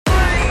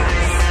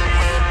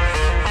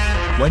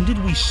When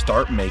did we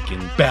start making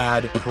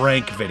bad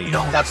prank videos?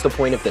 No, that's the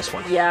point of this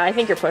one. Yeah, I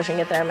think you're pushing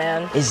it there,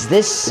 man. Is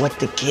this what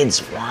the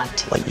kids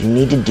want? What you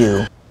need to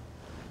do?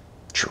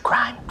 True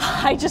crime.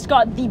 I just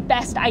got the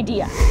best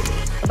idea.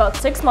 About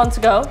 6 months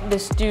ago,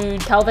 this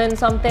dude, Kelvin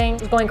something,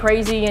 was going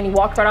crazy and he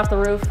walked right off the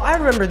roof. I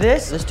remember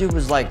this. This dude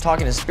was like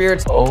talking to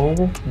spirits. Oh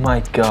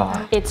my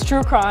God. It's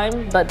true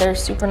crime, but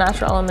there's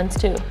supernatural elements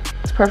too.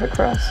 It's perfect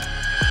for us.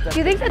 Do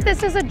you think that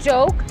this is a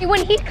joke?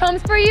 When he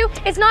comes for you,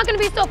 it's not gonna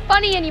be so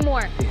funny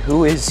anymore.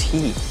 Who is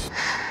he?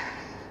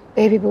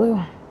 Baby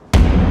Blue.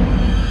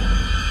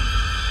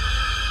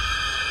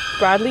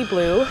 Bradley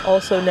Blue,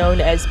 also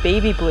known as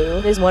Baby Blue,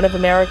 is one of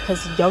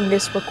America's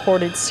youngest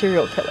recorded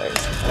serial killers.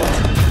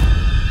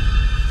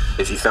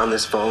 If you found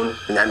this phone,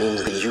 then that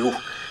means that you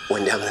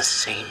went down the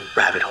same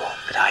rabbit hole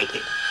that I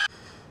did.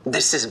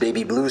 This is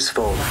Baby Blue's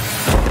phone.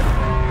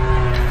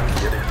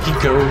 He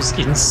goes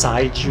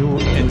inside you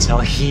until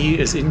he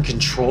is in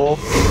control.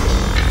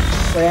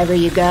 Wherever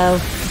you go,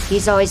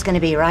 he's always going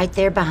to be right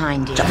there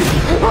behind you.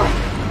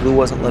 Blue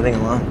wasn't living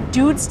alone.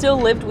 Dude still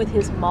lived with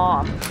his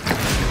mom.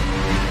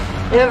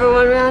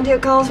 Everyone around here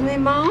calls me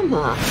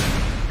Mama.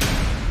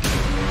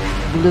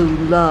 Blue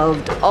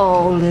loved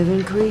all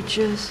living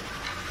creatures.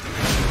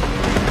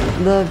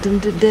 Loved them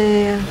to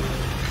death.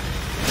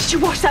 Did you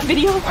watch that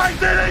video? I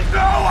didn't know!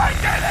 I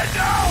didn't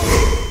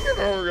know! You're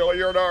not real,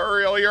 you're not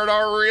real, you're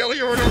not real,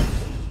 you're not...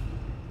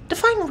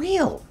 Define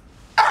real.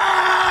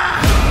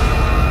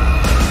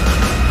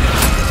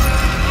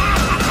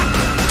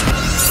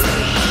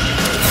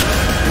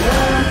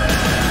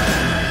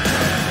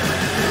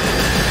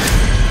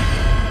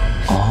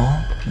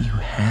 All you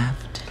have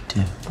to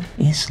do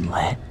is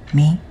let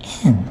me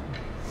in.